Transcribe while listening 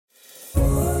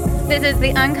This is the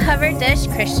Uncovered Dish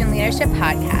Christian Leadership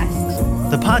Podcast.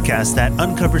 The podcast that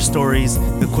uncovers stories,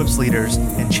 equips leaders,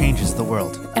 and changes the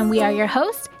world. And we are your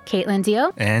hosts, Caitlin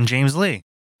Dio and James Lee.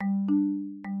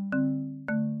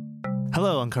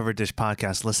 Hello, Uncovered Dish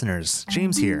Podcast listeners.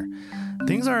 James here.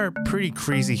 Things are pretty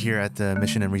crazy here at the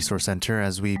Mission and Resource Center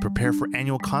as we prepare for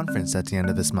annual conference at the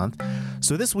end of this month.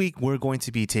 So this week, we're going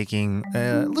to be taking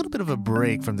a little bit of a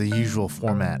break from the usual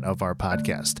format of our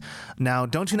podcast. Now,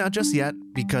 don't tune out just yet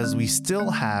because we still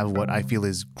have what I feel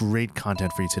is great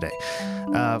content for you today.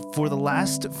 For the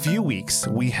last few weeks,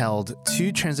 we held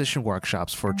 2 transition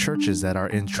workshops for churches that are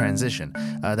in transition.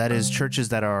 That is, churches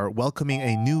that are welcoming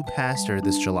a new pastor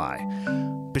this July.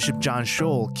 Bishop John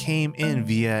Scholl came in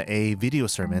via a video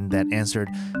sermon that answered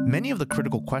many of the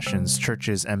critical questions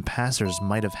churches and pastors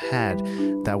might have had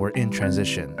that were in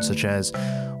transition, such as,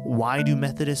 why do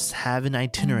Methodists have an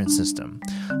itinerant system?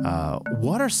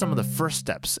 What are some of the first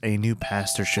steps a new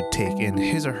pastor should take in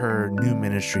his or her new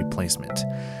ministry placement?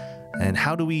 And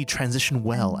how do we transition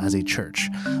well as a church?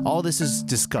 All this is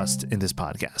discussed in this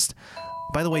podcast.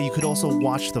 By the way, you could also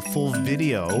watch the full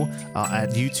video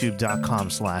at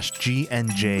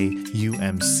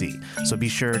youtube.com/GNJUMC. So be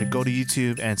sure to go to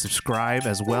YouTube and subscribe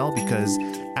as well, because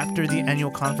after the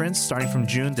annual conference, starting from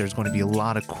June, there's going to be a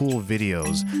lot of cool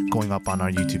videos going up on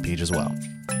our YouTube page as well.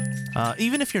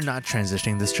 Even if you're not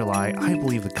transitioning this July, I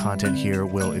believe the content here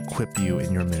will equip you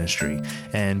in your ministry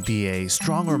and be a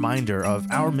strong reminder of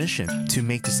our mission to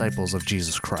make disciples of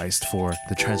Jesus Christ for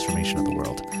the transformation of the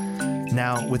world.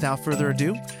 Now, without further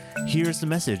ado, here's the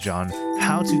message on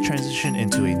how to transition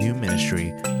into a new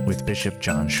ministry with Bishop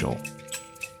John Scholl.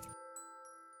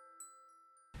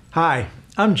 Hi,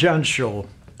 I'm John Scholl,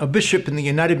 a bishop in the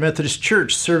United Methodist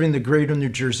Church serving the Greater New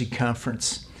Jersey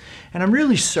Conference. And I'm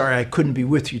really sorry I couldn't be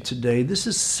with you today. This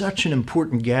is such an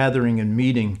important gathering and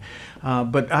meeting,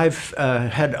 but I've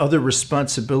had other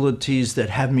responsibilities that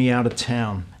have me out of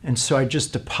town, and so I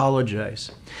just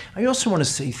apologize. I also want to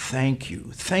say thank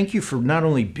you. Thank you for not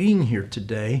only being here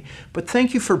today, but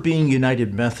thank you for being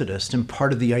United Methodist and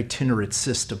part of the itinerant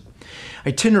system.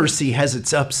 Itinerancy has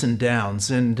its ups and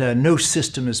downs, and no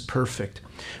system is perfect.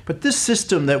 But this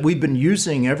system that we've been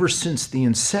using ever since the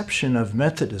inception of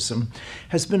Methodism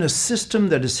has been a system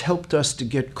that has helped us to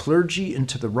get clergy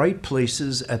into the right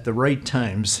places at the right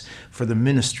times for the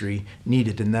ministry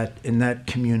needed in that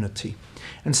community.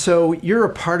 And so you're a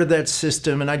part of that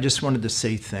system, and I just wanted to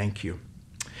say thank you.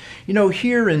 You know,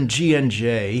 here in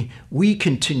GNJ, we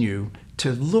continue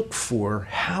to look for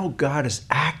how God is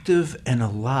active and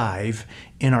alive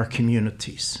in our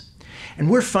communities. And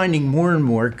we're finding more and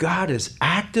more God is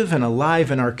active and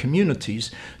alive in our communities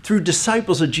through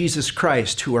disciples of Jesus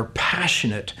Christ who are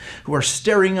passionate, who are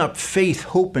stirring up faith,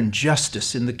 hope, and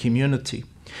justice in the community.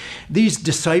 These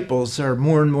disciples are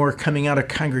more and more coming out of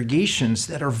congregations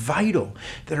that are vital,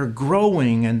 that are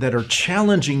growing, and that are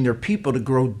challenging their people to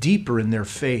grow deeper in their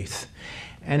faith.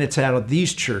 And it's out of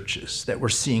these churches that we're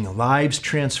seeing lives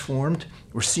transformed,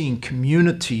 we're seeing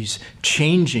communities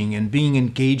changing and being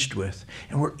engaged with,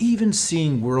 and we're even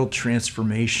seeing world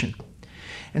transformation.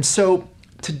 And so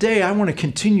today I want to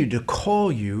continue to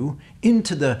call you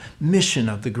into the mission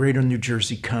of the Greater New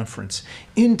Jersey Conference,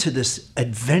 into this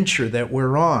adventure that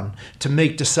we're on to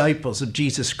make disciples of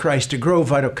Jesus Christ, to grow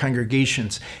vital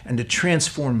congregations, and to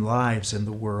transform lives in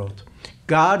the world.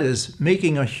 God is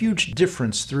making a huge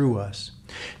difference through us.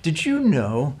 Did you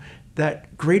know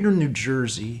that Greater New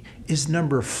Jersey is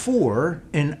number 4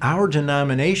 in our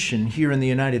denomination here in the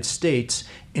United States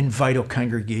in vital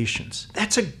congregations?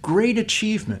 That's a great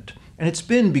achievement. And it's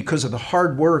been because of the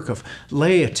hard work of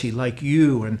laity like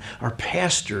you and our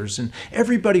pastors and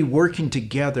everybody working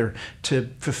together to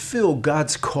fulfill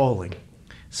God's calling.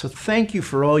 So thank you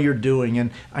for all you're doing,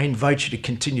 and I invite you to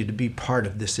continue to be part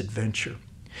of this adventure.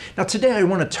 Now today I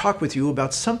want to talk with you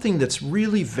about something that's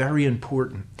really very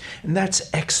important, and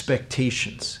that's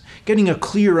expectations. Getting a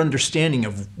clear understanding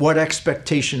of what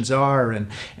expectations are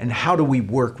and how do we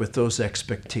work with those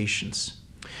expectations.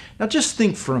 Now just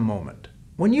think for a moment.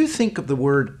 When you think of the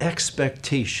word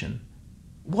expectation,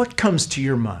 what comes to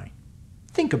your mind?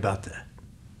 Think about that.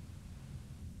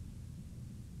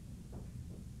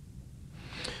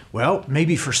 Well,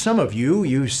 maybe for some of you,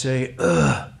 you say,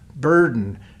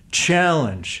 burden,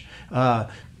 challenge,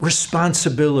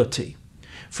 responsibility.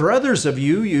 For others of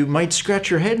you, you might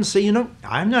scratch your head and say,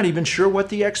 I'm not even sure what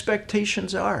the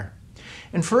expectations are.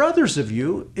 And for others of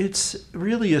you, it's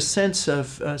really a sense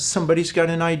of somebody's got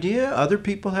an idea, other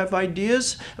people have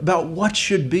ideas about what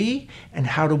should be, and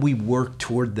how do we work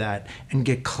toward that and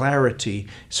get clarity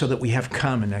so that we have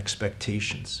common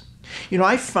expectations.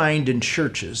 I find in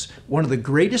churches one of the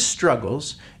greatest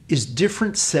struggles is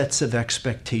different sets of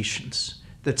expectations.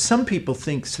 That some people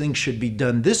think things should be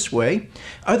done this way,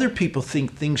 other people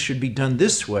think things should be done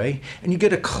this way, and you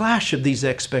get a clash of these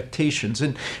expectations.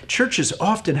 And churches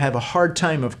often have a hard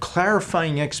time of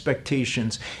clarifying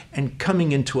expectations and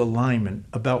coming into alignment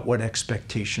about what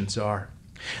expectations are.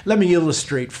 Let me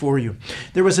illustrate for you.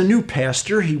 There was a new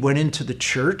pastor. He went into the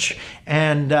church,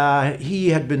 and he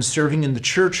had been serving in the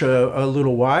church a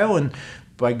little while, and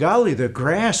by golly, the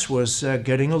grass was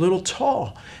getting a little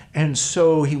tall. And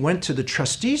so he went to the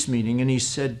trustees meeting and he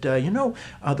said,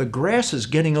 the grass is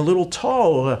getting a little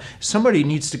tall. Somebody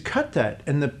needs to cut that.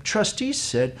 And the trustees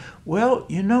said, well,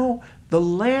 the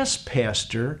last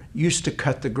pastor used to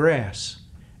cut the grass.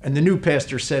 And the new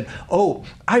pastor said, oh,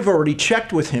 I've already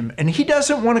checked with him and he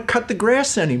doesn't want to cut the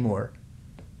grass anymore.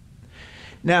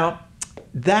 Now,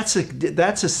 that's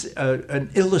an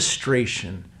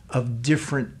illustration of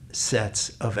different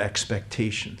sets of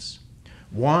expectations.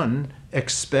 One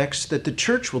expects that the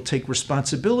church will take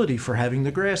responsibility for having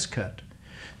the grass cut.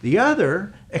 The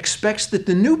other expects that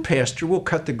the new pastor will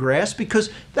cut the grass because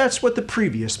that's what the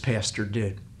previous pastor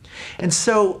did. And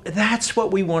so that's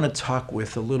what we want to talk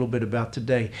with a little bit about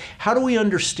today. How do we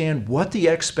understand what the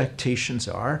expectations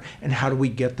are and how do we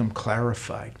get them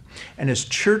clarified? And as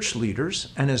church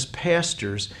leaders and as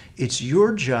pastors, it's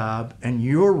your job and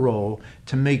your role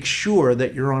to make sure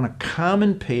that you're on a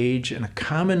common page and a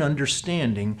common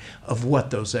understanding of what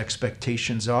those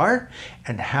expectations are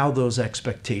and how those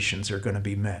expectations are going to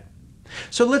be met.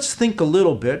 So let's think a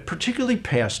little bit, particularly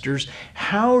pastors,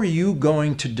 how are you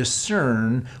going to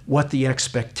discern what the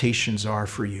expectations are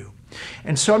for you?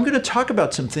 And so I'm going to talk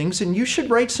about some things, and you should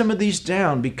write some of these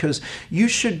down because we're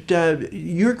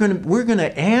going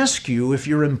to ask you if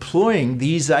you're employing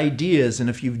these ideas and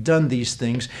if you've done these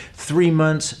things 3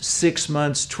 months, 6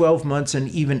 months, 12 months, and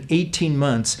even 18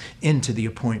 months into the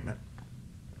appointment.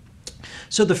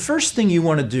 So the first thing you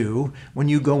want to do when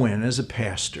you go in as a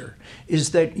pastor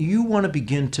is that you want to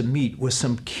begin to meet with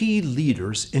some key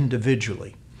leaders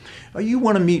individually. You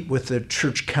want to meet with the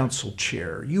church council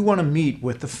chair. You want to meet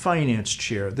with the finance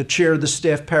chair, the chair of the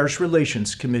staff parish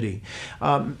relations committee,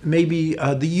 maybe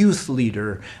the youth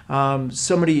leader,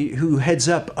 somebody who heads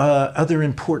up other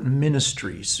important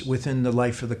ministries within the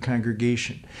life of the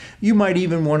congregation. You might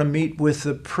even want to meet with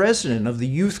the president of the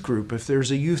youth group if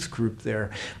there's a youth group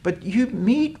there. But you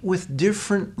meet with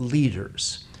different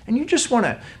leaders, and you just want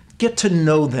to get to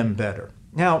know them better.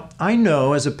 Now, I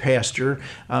know as a pastor,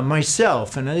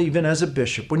 myself, and even as a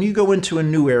bishop, when you go into a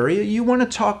new area, you want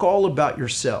to talk all about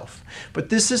yourself. But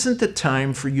this isn't the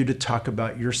time for you to talk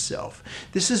about yourself.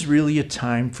 This is really a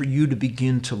time for you to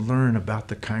begin to learn about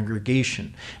the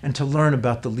congregation and to learn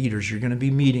about the leaders you're going to be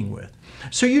meeting with.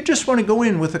 So you just want to go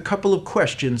in with a couple of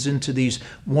questions into these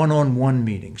one-on-one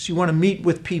meetings. You want to meet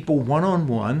with people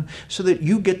one-on-one so that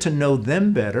you get to know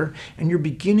them better and you're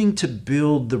beginning to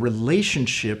build the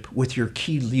relationship with your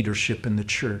key leadership in the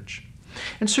church.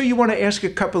 And so you want to ask a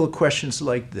couple of questions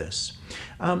like this.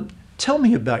 Tell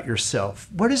me about yourself.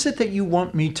 What is it that you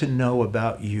want me to know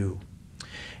about you?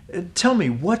 Tell me,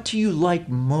 what do you like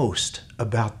most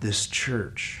about this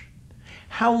church?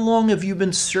 How long have you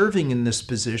been serving in this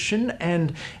position,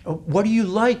 and what do you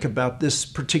like about this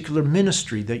particular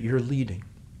ministry that you're leading?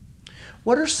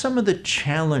 What are some of the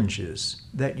challenges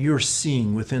that you're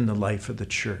seeing within the life of the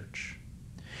church?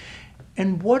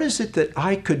 And what is it that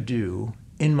I could do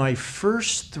in my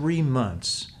first 3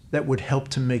 months that would help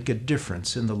to make a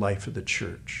difference in the life of the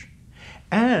church?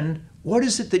 And what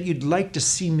is it that you'd like to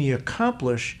see me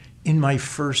accomplish in my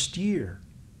first year?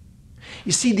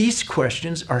 You see, these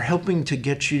questions are helping to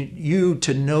get you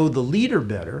to know the leader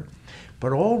better,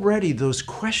 but already those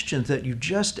questions that you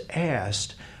just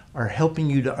asked are helping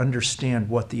you to understand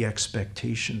what the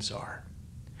expectations are.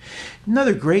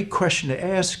 Another great question to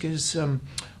ask is,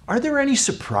 are there any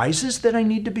surprises that I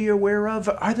need to be aware of?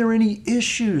 Are there any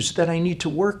issues that I need to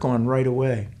work on right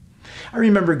away? I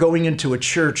remember going into a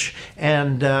church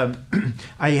and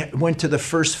I went to the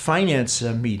first finance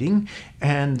meeting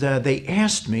and they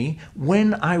asked me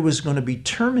when I was going to be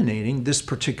terminating this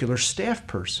particular staff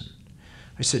person.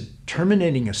 I said,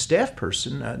 terminating a staff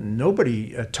person?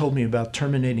 Nobody told me about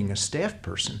terminating a staff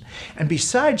person. And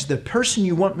besides, the person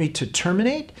you want me to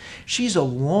terminate, she's a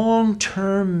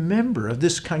long-term member of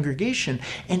this congregation,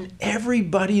 and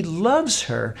everybody loves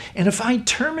her. And if I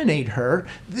terminate her,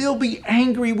 they'll be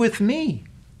angry with me.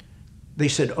 They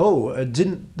said,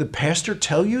 didn't the pastor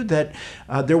tell you that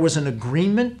there was an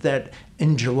agreement that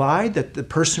in July that the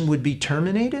person would be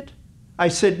terminated? I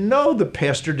said, no, the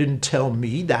pastor didn't tell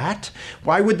me that.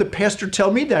 Why would the pastor tell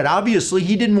me that? Obviously,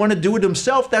 he didn't want to do it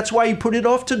himself. That's why he put it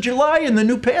off to July and the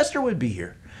new pastor would be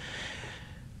here.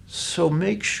 So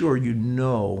make sure you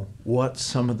know what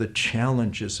some of the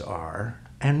challenges are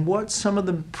and what some of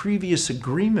the previous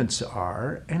agreements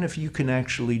are, and if you can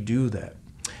actually do that.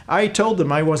 I told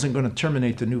them I wasn't going to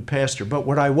terminate the new pastor, but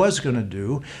what I was going to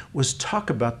do was talk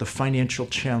about the financial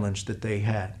challenge that they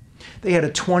had. They had a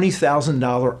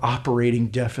 $20,000 operating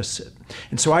deficit.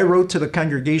 And so I wrote to the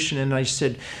congregation and I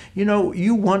said,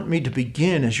 you want me to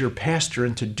begin as your pastor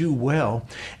and to do well.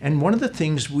 And one of the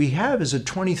things we have is a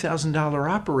 $20,000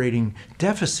 operating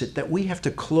deficit that we have to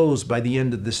close by the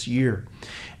end of this year.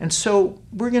 And so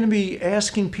we're going to be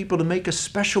asking people to make a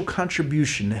special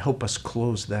contribution to help us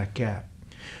close that gap.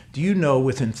 Do you know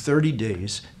within 30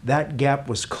 days that gap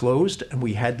was closed and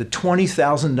we had the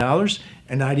 $20,000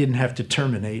 and I didn't have to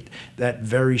terminate that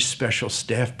very special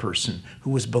staff person who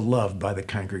was beloved by the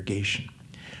congregation.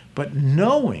 But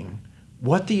knowing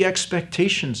what the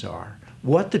expectations are,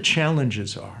 what the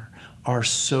challenges are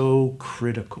so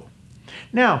critical.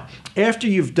 Now, after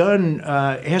you've done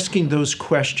asking those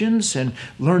questions and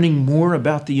learning more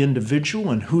about the individual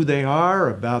and who they are,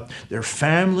 about their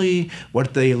family,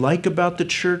 what they like about the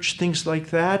church, things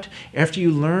like that, after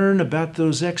you learn about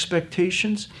those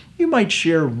expectations, you might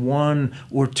share one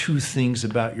or two things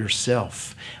about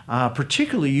yourself.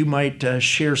 Particularly, you might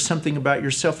share something about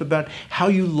yourself about how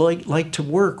you like to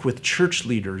work with church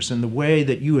leaders and the way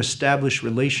that you establish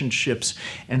relationships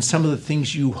and some of the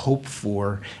things you hope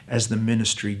for as the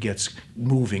ministry gets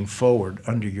moving forward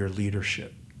under your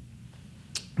leadership.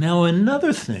 Now,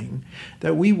 another thing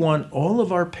that we want all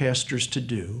of our pastors to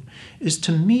do is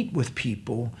to meet with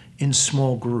people in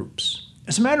small groups.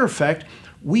 As a matter of fact,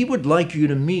 we would like you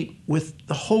to meet with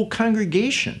the whole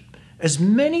congregation, as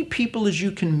many people as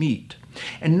you can meet.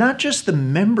 And not just the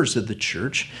members of the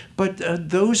church, but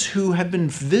those who have been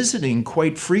visiting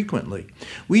quite frequently.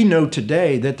 We know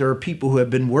today that there are people who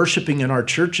have been worshiping in our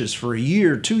churches for a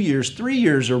year, 2 years, 3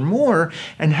 years or more,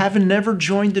 and have never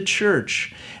joined the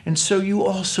church. And so you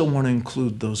also want to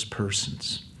include those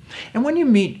persons. And when you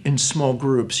meet in small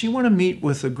groups, you want to meet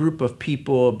with a group of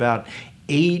people about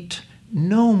 8,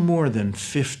 no more than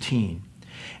 15.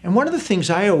 And one of the things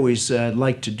I always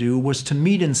liked to do was to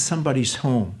meet in somebody's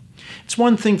home. It's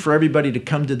one thing for everybody to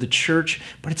come to the church,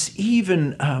 but it's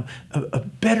even a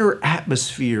better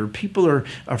atmosphere. People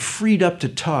are freed up to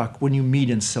talk when you meet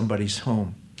in somebody's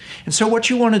home. And so what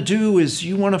you want to do is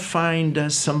you want to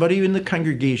find somebody in the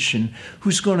congregation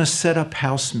who's going to set up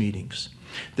house meetings.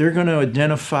 They're going to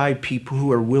identify people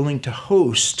who are willing to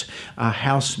host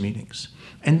house meetings.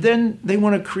 And then they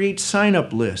want to create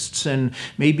sign-up lists, and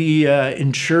maybe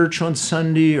in church on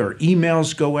Sunday or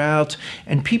emails go out,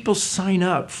 and people sign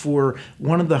up for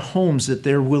one of the homes that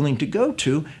they're willing to go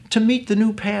to meet the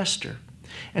new pastor.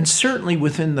 And certainly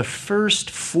within the first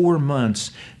 4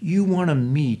 months, you want to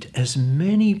meet as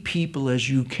many people as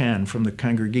you can from the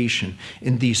congregation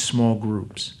in these small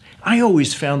groups. I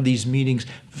always found these meetings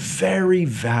very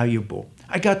valuable.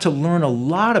 I got to learn a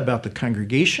lot about the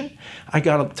congregation. I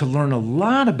got to learn a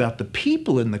lot about the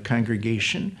people in the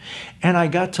congregation, and I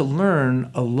got to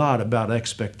learn a lot about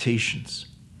expectations.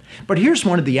 But here's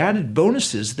one of the added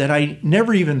bonuses that I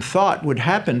never even thought would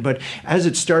happen, but as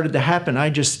it started to happen, I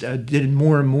just did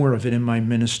more and more of it in my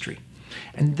ministry.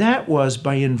 And that was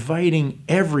by inviting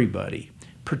everybody,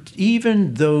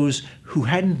 even those who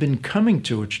hadn't been coming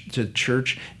to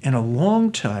church in a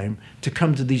long time, to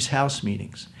come to these house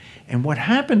meetings. And what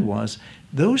happened was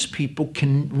those people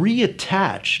can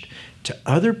reattach to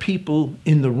other people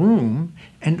in the room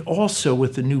and also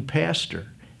with the new pastor.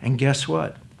 And guess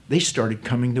what? They started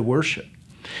coming to worship.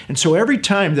 And so every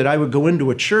time that I would go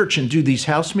into a church and do these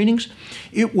house meetings,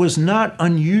 it was not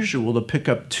unusual to pick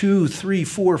up 2, 3,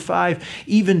 4, 5,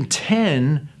 even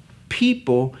 10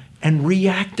 people and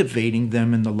reactivating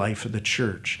them in the life of the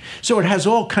church. So it has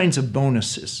all kinds of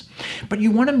bonuses. But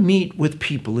you want to meet with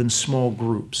people in small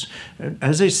groups.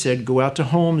 As I said, go out to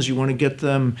homes. You want to get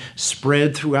them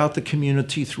spread throughout the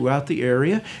community, throughout the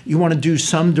area. You want to do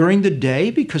some during the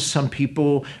day because some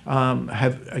people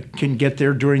can get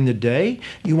there during the day.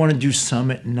 You want to do some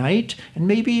at night, and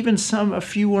maybe even a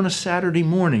few on a Saturday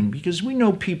morning, because we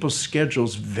know people's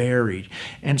schedules varied.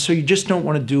 And so you just don't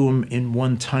want to do them in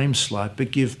one time slot,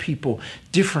 but give people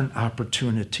different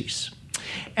opportunities.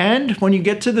 And when you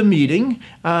get to the meeting,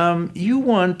 you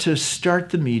want to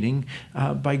start the meeting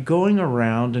by going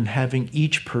around and having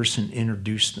each person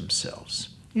introduce themselves.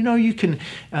 You can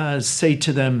say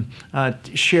to them,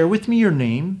 share with me your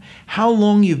name, how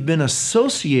long you've been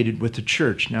associated with the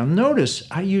church. Now notice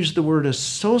I use the word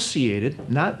associated,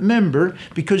 not member,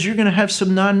 because you're going to have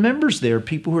some non-members there,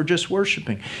 people who are just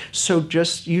worshiping. So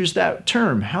just use that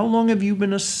term. How long have you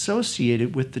been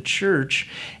associated with the church?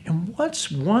 And what's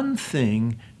one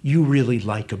thing you really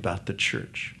like about the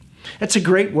church? That's a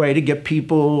great way to get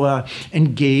people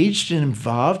engaged and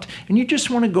involved. And you just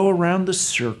want to go around the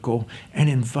circle and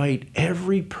invite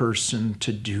every person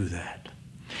to do that.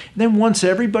 Then once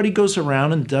everybody goes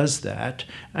around and does that,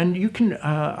 and you can,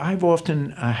 I've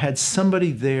often had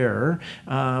somebody there,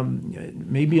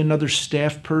 maybe another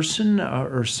staff person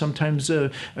or sometimes a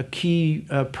key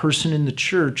person in the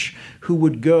church who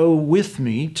would go with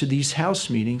me to these house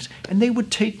meetings, and they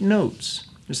would take notes.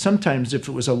 Sometimes if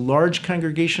it was a large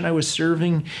congregation I was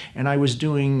serving and I was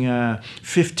doing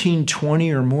 15,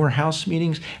 20 or more house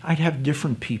meetings, I'd have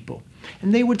different people.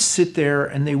 And they would sit there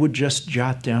and they would just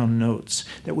jot down notes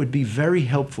that would be very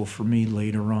helpful for me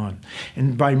later on.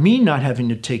 And by me not having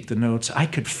to take the notes, I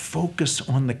could focus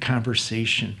on the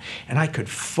conversation and I could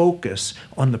focus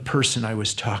on the person I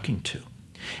was talking to.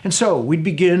 And so we'd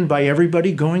begin by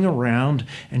everybody going around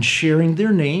and sharing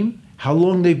their name, how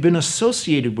long they've been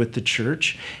associated with the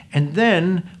church, and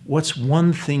then what's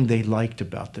one thing they liked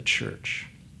about the church.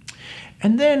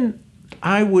 And then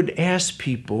I would ask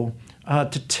people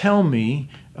to tell me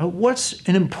what's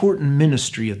an important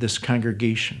ministry of this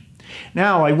congregation.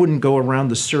 Now, I wouldn't go around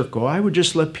the circle. I would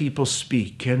just let people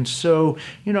speak. And so,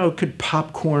 it could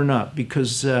popcorn up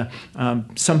because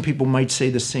some people might say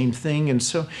the same thing. And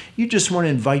so you just want to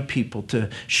invite people to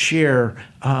share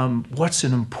what's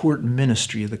an important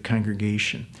ministry of the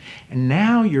congregation. And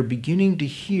now you're beginning to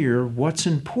hear what's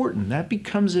important. That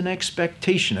becomes an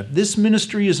expectation. If this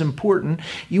ministry is important,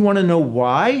 you want to know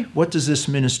why. What does this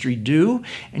ministry do?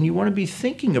 And you want to be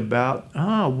thinking about,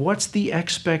 what's the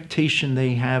expectation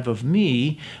they have of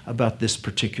me about this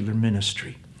particular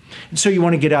ministry? And so you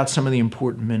want to get out some of the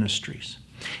important ministries.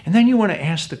 And then you want to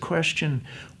ask the question,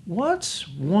 what's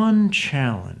one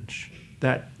challenge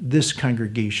that this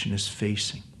congregation is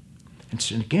facing? And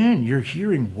so again, you're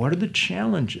hearing what are the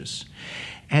challenges?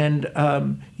 And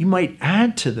you might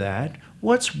add to that,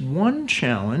 what's one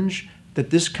challenge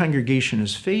that this congregation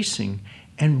is facing,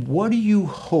 and what do you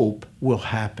hope will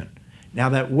happen? Now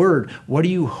that word, what do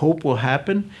you hope will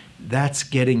happen? That's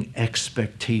getting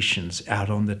expectations out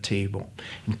on the table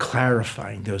and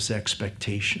clarifying those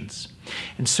expectations.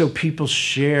 And so people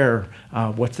share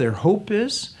what their hope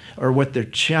is, or what their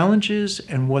challenge is,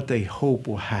 and what they hope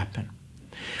will happen.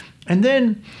 And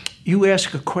then you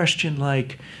ask a question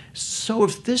like, so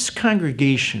if this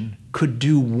congregation could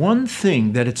do one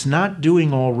thing that it's not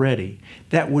doing already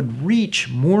that would reach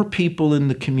more people in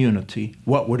the community,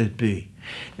 what would it be?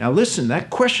 Now listen, that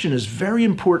question is very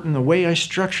important. The way I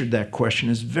structured that question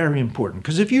is very important.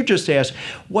 Because if you just ask,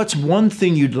 what's one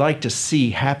thing you'd like to see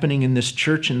happening in this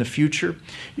church in the future?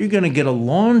 You're going to get a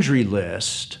laundry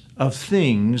list of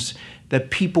things that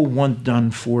people want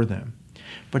done for them.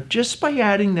 But just by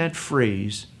adding that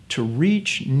phrase, to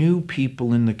reach new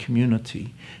people in the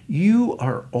community, you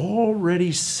are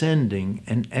already sending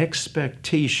an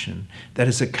expectation that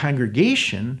as a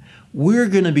congregation, we're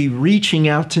going to be reaching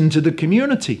out into the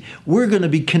community. We're going to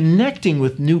be connecting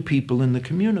with new people in the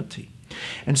community.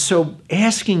 And so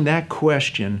asking that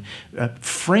question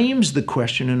frames the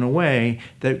question in a way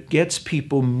that gets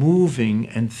people moving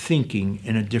and thinking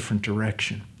in a different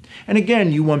direction. And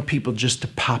again, you want people just to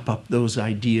pop up those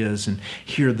ideas and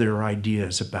hear their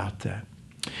ideas about that.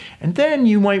 And then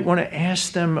you might want to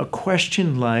ask them a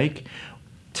question like,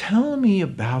 tell me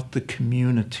about the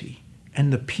community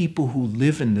and the people who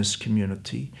live in this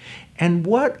community, and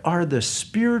what are the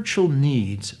spiritual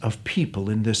needs of people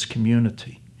in this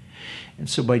community? And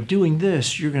so by doing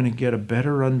this, you're going to get a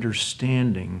better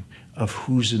understanding of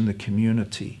who's in the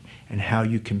community and how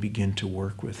you can begin to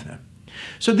work with them.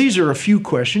 So these are a few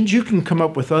questions. You can come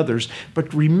up with others,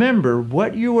 but remember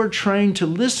what you are trying to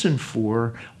listen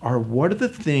for are what are the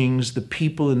things the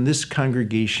people in this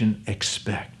congregation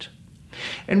expect.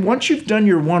 And once you've done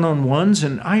your one-on-ones,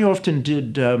 and I often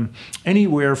did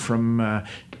anywhere from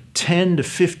 10 to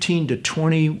 15 to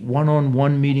 20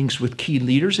 one-on-one meetings with key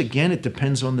leaders. Again, it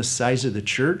depends on the size of the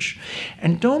church.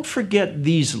 And don't forget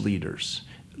these leaders.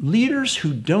 Leaders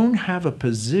who don't have a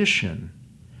position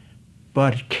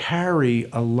but carry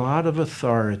a lot of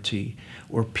authority,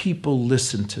 or people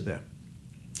listen to them.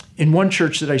 In one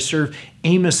church that I served,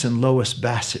 Amos and Lois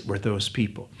Bassett were those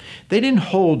people. They didn't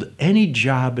hold any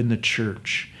job in the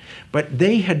church, but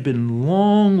they had been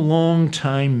long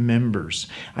time members.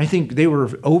 I think they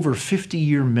were over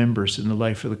 50-year members in the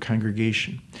life of the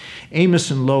congregation.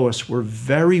 Amos and Lois were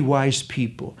very wise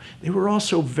people. They were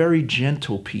also very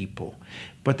gentle people,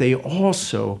 but they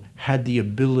also had the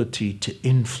ability to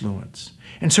influence.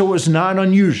 And so it was not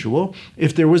unusual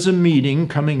if there was a meeting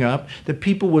coming up that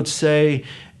people would say,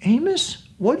 Amos,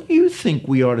 what do you think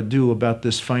we ought to do about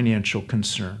this financial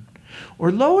concern?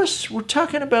 Or Lois, we're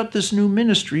talking about this new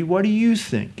ministry. What do you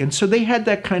think? And so they had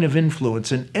that kind of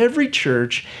influence. And every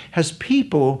church has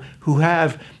people who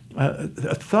have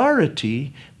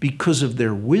authority because of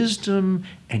their wisdom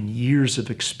and years of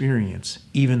experience,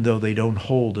 even though they don't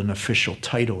hold an official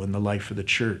title in the life of the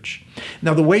church.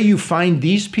 Now, the way you find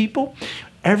these people,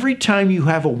 every time you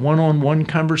have a one-on-one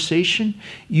conversation,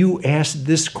 you ask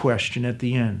this question at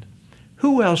the end: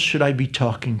 who else should I be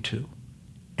talking to?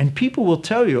 And people will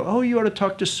tell you, oh, you ought to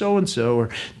talk to so-and-so or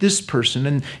this person,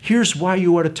 and here's why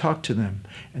you ought to talk to them.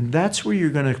 And that's where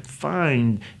you're going to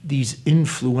find these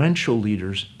influential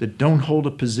leaders that don't hold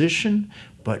a position,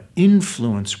 but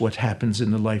influence what happens in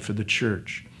the life of the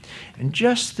church. And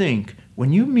just think,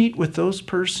 when you meet with those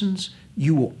persons,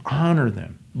 you will honor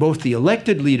them, both the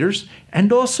elected leaders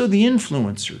and also the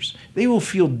influencers. They will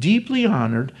feel deeply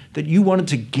honored that you wanted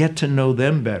to get to know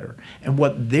them better, and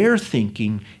what they're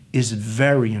thinking is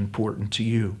very important to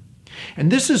you. And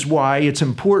this is why it's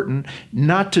important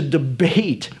not to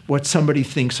debate what somebody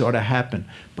thinks ought to happen,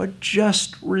 but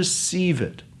just receive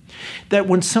it. That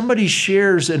when somebody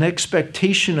shares an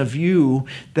expectation of you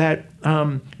that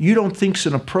you don't think is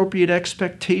an appropriate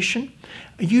expectation,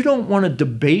 you don't want to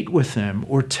debate with them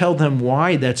or tell them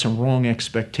why that's a wrong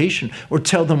expectation or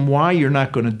tell them why you're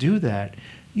not going to do that.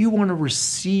 You want to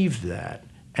receive that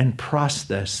and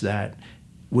process that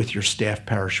with your staff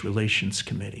parish relations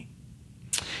committee.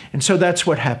 And so that's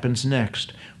what happens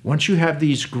next. Once you have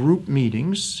these group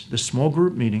meetings, the small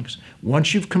group meetings,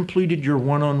 once you've completed your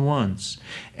one-on-ones,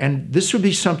 and this would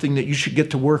be something that you should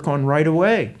get to work on right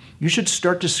away. You should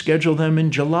start to schedule them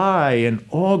in July and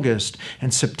August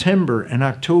and September and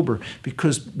October,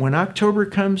 because when October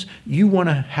comes, you want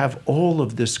to have all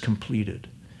of this completed.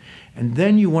 And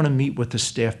then you want to meet with the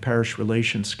staff parish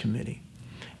relations committee.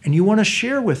 And you want to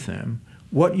share with them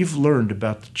what you've learned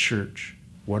about the church.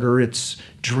 What are its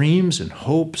dreams and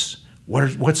hopes?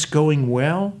 What's going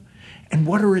well? And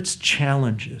what are its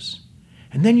challenges?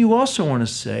 And then you also want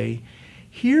to say,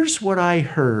 here's what I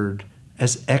heard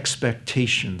as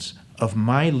expectations of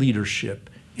my leadership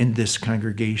in this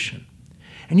congregation.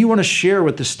 And you want to share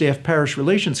with the staff parish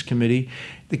relations committee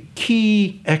the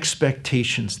key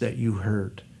expectations that you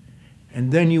heard.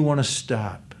 And then you want to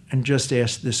stop and just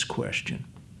ask this question: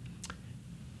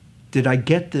 did I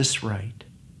get this right?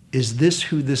 Is this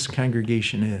who this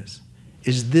congregation is?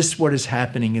 Is this what is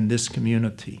happening in this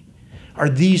community? Are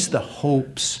these the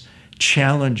hopes,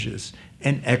 challenges,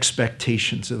 and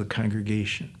expectations of the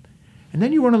congregation? And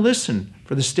then you want to listen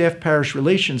for the staff parish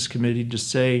relations committee to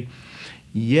say,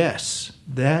 yes,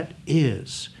 that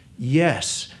is.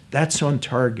 Yes, that's on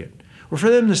target. Or for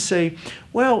them to say,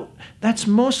 well, that's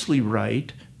mostly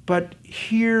right, but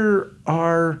here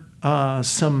are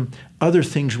some other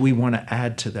things we want to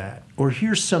add to that. Or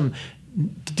here's some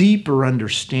deeper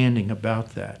understanding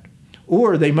about that.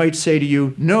 Or they might say to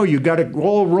you, no, you got it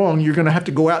all wrong. You're going to have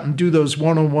to go out and do those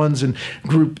one-on-ones and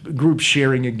group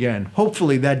sharing again.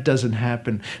 Hopefully that doesn't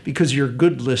happen, because you're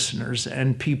good listeners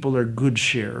and people are good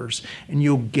sharers, and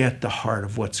you'll get the heart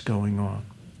of what's going on.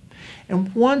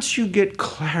 And once you get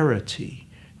clarity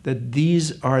that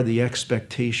these are the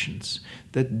expectations,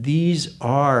 that these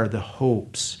are the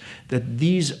hopes, that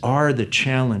these are the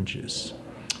challenges,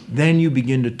 then you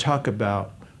begin to talk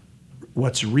about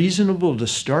what's reasonable to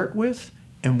start with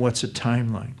and what's a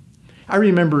timeline. I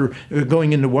remember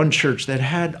going into one church that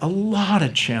had a lot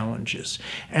of challenges,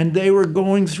 and they were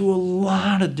going through a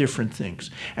lot of different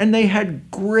things, and they had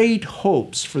great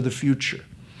hopes for the future.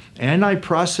 And I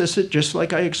processed it just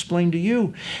like I explained to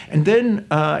you. And then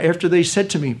after they said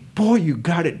to me, boy, you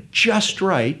got it just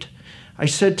right, I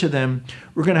said to them,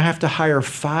 we're going to have to hire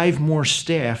 5 more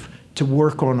staff to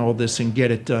work on all this and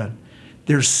get it done.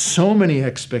 There's so many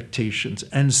expectations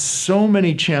and so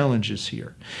many challenges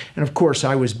here. And of course,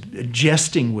 I was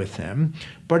jesting with them,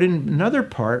 but in another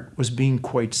part was being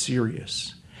quite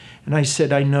serious. And I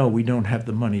said, I know we don't have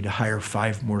the money to hire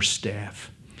 5 more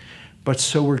staff, but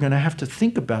so we're going to have to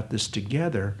think about this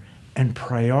together and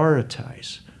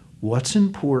prioritize what's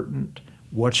important,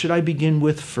 what should I begin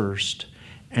with first,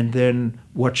 and then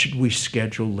what should we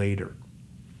schedule later.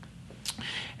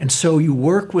 And so you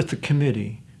work with the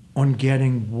committee on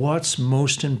getting what's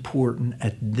most important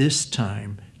at this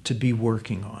time to be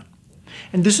working on.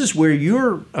 And this is where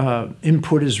your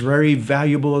input is very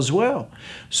valuable as well.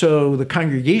 So the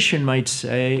congregation might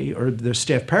say, or the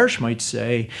staff parish might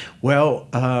say, well,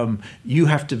 you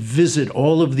have to visit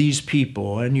all of these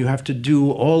people, and you have to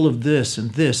do all of this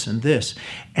and this and this.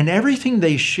 And everything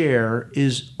they share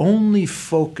is only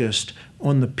focused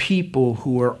on the people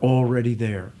who are already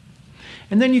there.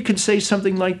 And then you could say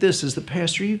something like this as the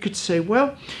pastor. You could say,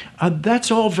 well,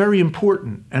 that's all very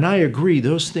important. And I agree,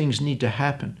 those things need to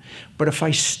happen. But if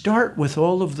I start with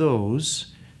all of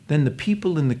those, then the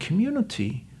people in the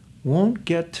community won't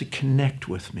get to connect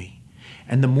with me.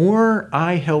 And the more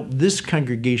I help this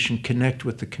congregation connect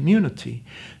with the community,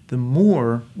 the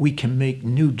more we can make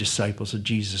new disciples of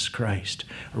Jesus Christ,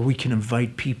 or we can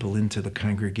invite people into the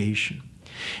congregation.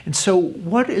 And so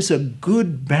what is a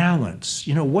good balance?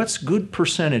 What's good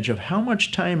percentage of how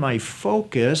much time I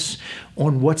focus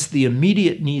on what's the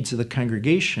immediate needs of the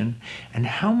congregation, and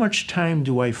how much time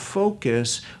do I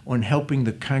focus on helping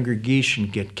the congregation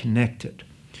get connected?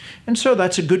 And so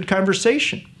that's a good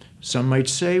conversation. Some might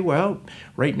say, well,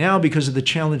 right now, because of the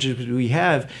challenges we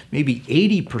have, maybe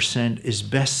 80% is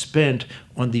best spent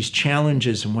on these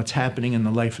challenges and what's happening in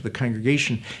the life of the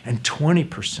congregation, and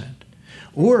 20%.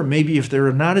 Or maybe if there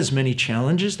are not as many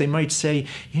challenges, they might say,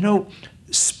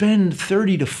 spend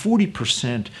 30 to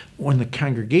 40% on the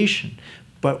congregation.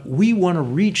 But we want to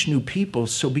reach new people,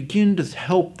 so begin to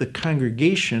help the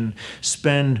congregation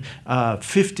spend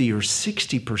 50 or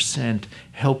 60%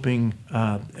 helping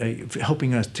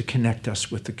us to connect us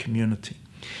with the community.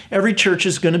 Every church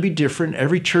is going to be different.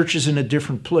 Every church is in a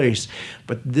different place.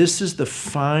 But this is the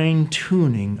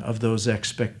fine-tuning of those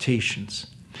expectations.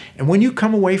 And when you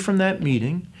come away from that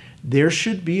meeting, there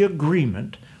should be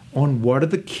agreement on what are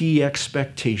the key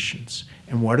expectations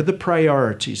and what are the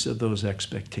priorities of those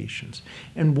expectations,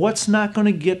 and what's not going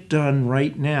to get done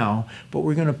right now, but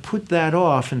we're going to put that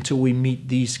off until we meet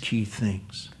these key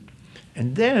things.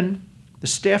 And then the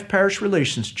staff parish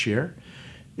relations chair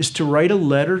is to write a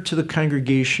letter to the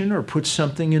congregation or put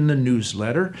something in the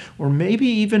newsletter, or maybe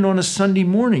even on a Sunday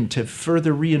morning to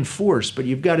further reinforce. But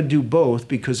you've got to do both,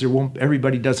 because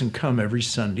everybody doesn't come every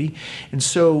Sunday. And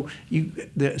so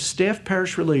the staff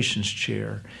parish relations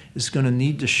chair is going to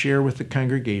need to share with the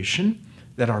congregation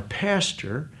that our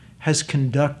pastor has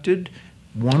conducted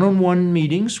one-on-one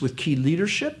meetings with key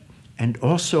leadership and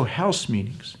also house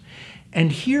meetings.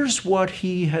 And here's what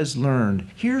he has learned.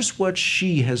 Here's what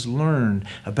she has learned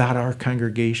about our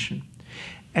congregation.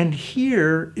 And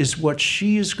here is what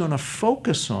she is going to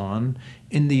focus on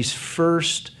in these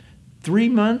first 3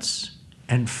 months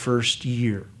and first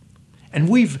year. And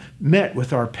we've met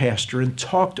with our pastor and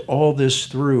talked all this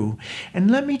through.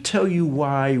 And let me tell you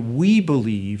why we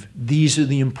believe these are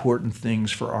the important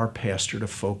things for our pastor to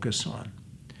focus on.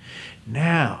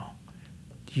 Now,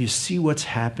 do you see what's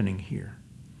happening here?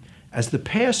 As the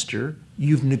pastor,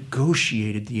 you've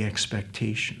negotiated the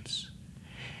expectations.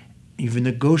 You've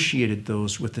negotiated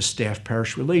those with the Staff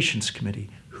Parish Relations Committee,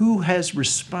 who has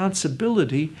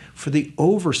responsibility for the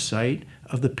oversight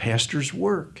of the pastor's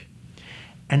work.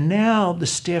 And now the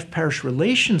Staff Parish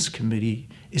Relations Committee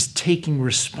is taking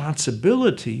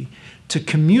responsibility to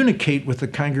communicate with the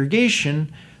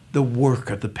congregation the work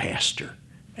of the pastor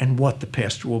and what the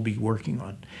pastor will be working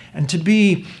on, and to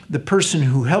be the person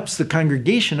who helps the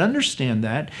congregation understand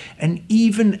that and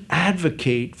even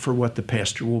advocate for what the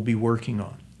pastor will be working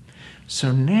on.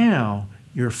 So now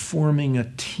you're forming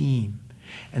a team,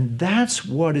 and that's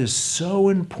what is so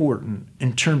important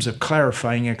in terms of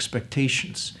clarifying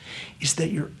expectations, is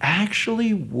that you're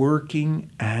actually working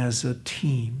as a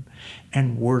team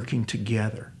and working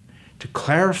together to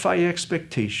clarify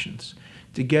expectations,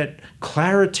 to get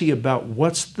clarity about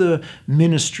what's the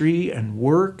ministry and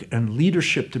work and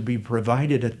leadership to be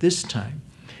provided at this time,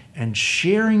 and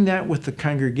sharing that with the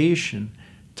congregation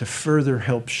to further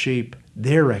help shape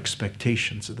their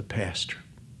expectations of the pastor.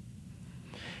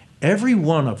 Every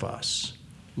one of us,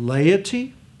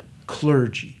 laity,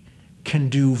 clergy, can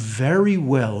do very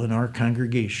well in our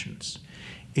congregations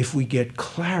if we get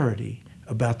clarity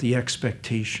about the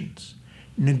expectations,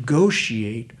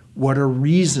 negotiate what are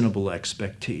reasonable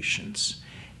expectations,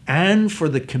 and for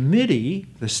the committee,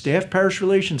 the Staff Parish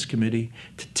Relations Committee,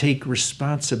 to take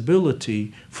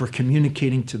responsibility for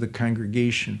communicating to the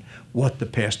congregation what the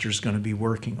pastor is going to be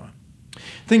working on.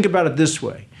 Think about it this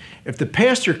way. If the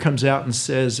pastor comes out and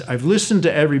says, I've listened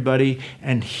to everybody,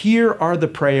 and here are the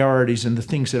priorities and the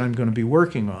things that I'm going to be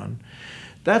working on,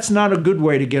 that's not a good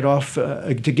way to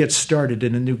get started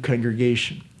in a new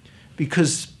congregation,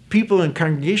 because people in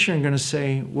congregation are going to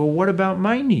say, well, what about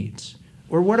my needs?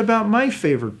 Or what about my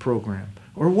favorite program?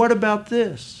 Or what about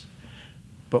this?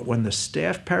 But when the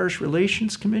Staff Parish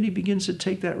Relations Committee begins to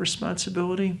take that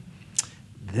responsibility,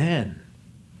 then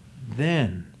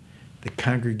the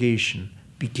congregation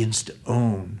begins to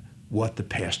own what the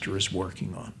pastor is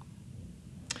working on.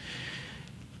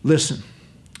 Listen,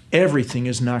 everything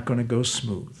is not going to go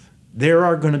smooth. There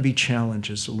are going to be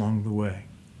challenges along the way.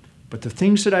 But the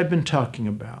things that I've been talking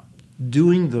about,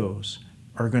 doing those,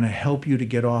 are going to help you to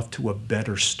get off to a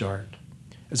better start.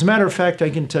 As a matter of fact, I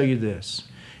can tell you this.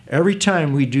 Every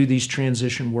time we do these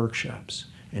transition workshops,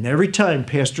 and every time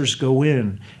pastors go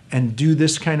in and do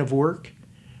this kind of work,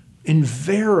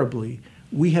 invariably,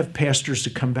 we have pastors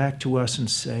that come back to us and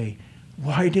say,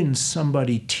 why didn't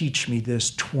somebody teach me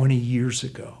this 20 years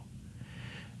ago?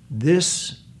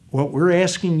 This, what we're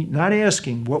asking, not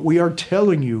asking, what we are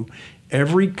telling you,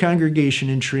 every congregation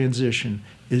in transition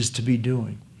is to be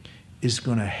doing, is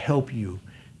going to help you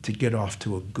to get off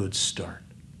to a good start.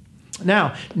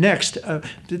 Now, next,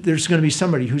 there's going to be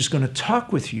somebody who's going to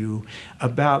talk with you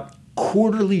about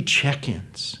quarterly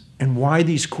check-ins and why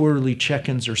these quarterly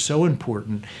check-ins are so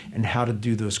important and how to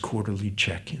do those quarterly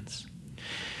check-ins.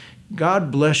 God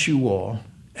bless you all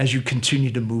as you continue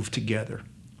to move together.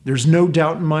 There's no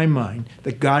doubt in my mind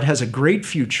that God has a great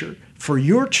future for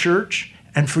your church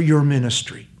and for your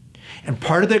ministry. And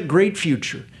part of that great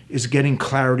future is getting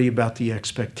clarity about the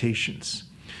expectations.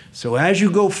 So as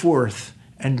you go forth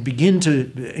and begin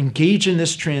to engage in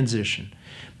this transition,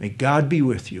 may God be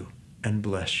with you and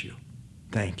bless you.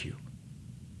 Thank you.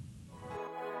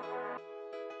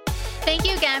 Thank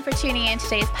you again for tuning in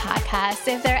today's podcast.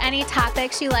 If there are any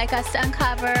topics you'd like us to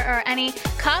uncover or any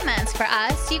comments for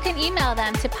us, you can email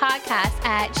them to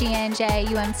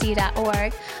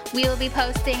podcast@gnjumc.org. We will be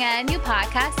posting a new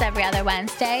podcast every other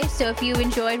Wednesday, so if you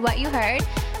enjoyed what you heard,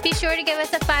 be sure to give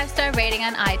us a 5-star rating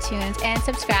on iTunes and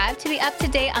subscribe to be up to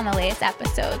date on the latest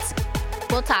episodes.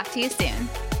 We'll talk to you soon.